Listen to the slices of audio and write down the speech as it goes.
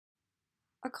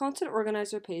A concert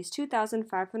organizer pays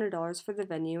 $2,500 for the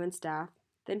venue and staff,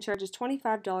 then charges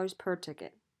 $25 per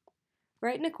ticket.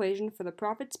 Write an equation for the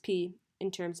profits P in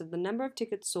terms of the number of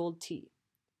tickets sold T.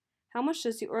 How much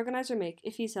does the organizer make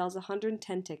if he sells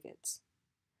 110 tickets?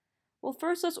 Well,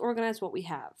 first let's organize what we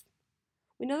have.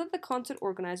 We know that the concert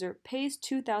organizer pays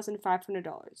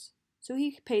 $2,500, so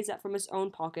he pays that from his own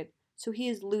pocket, so he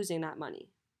is losing that money.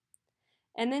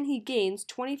 And then he gains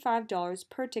 $25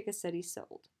 per ticket that he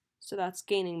sold, so that's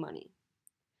gaining money.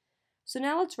 So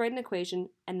now let's write an equation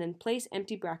and then place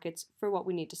empty brackets for what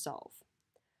we need to solve.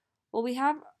 Well, we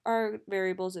have our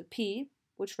variables of P,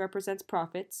 which represents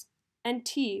profits, and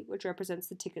T, which represents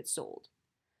the tickets sold.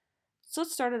 So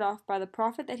let's start it off by the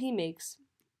profit that he makes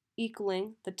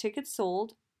equaling the tickets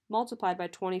sold multiplied by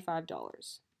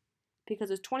 $25,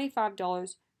 because it's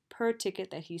 $25 per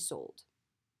ticket that he sold.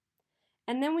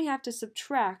 And then we have to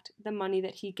subtract the money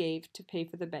that he gave to pay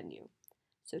for the venue,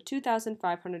 so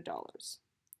 $2,500.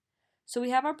 So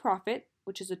we have our profit,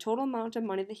 which is the total amount of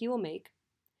money that he will make,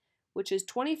 which is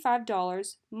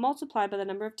 $25 multiplied by the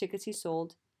number of tickets he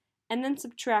sold, and then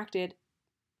subtracted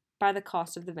by the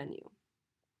cost of the venue.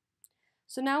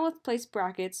 So now let's place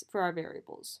brackets for our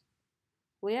variables.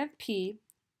 We have P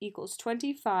equals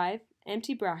 25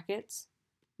 empty brackets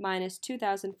minus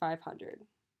 2,500.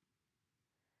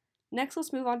 Next,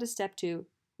 let's move on to step 2,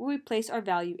 where we place our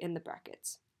value in the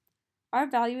brackets. Our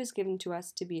value is given to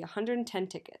us to be 110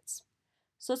 tickets.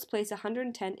 So let's place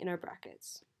 110 in our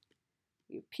brackets.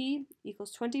 P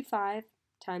equals 25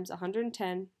 times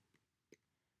 110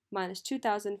 minus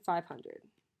 2,500.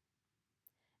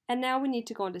 And now we need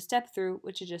to go on to step 3,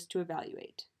 which is just to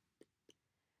evaluate.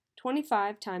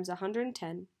 25 times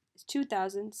 110 is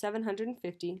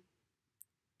 2,750,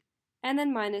 and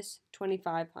then minus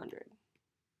 2,500.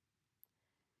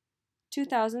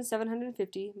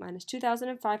 2,750 minus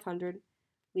 2,500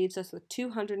 leaves us with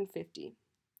 250.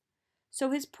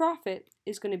 So his profit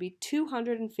is going to be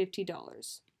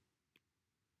 $250.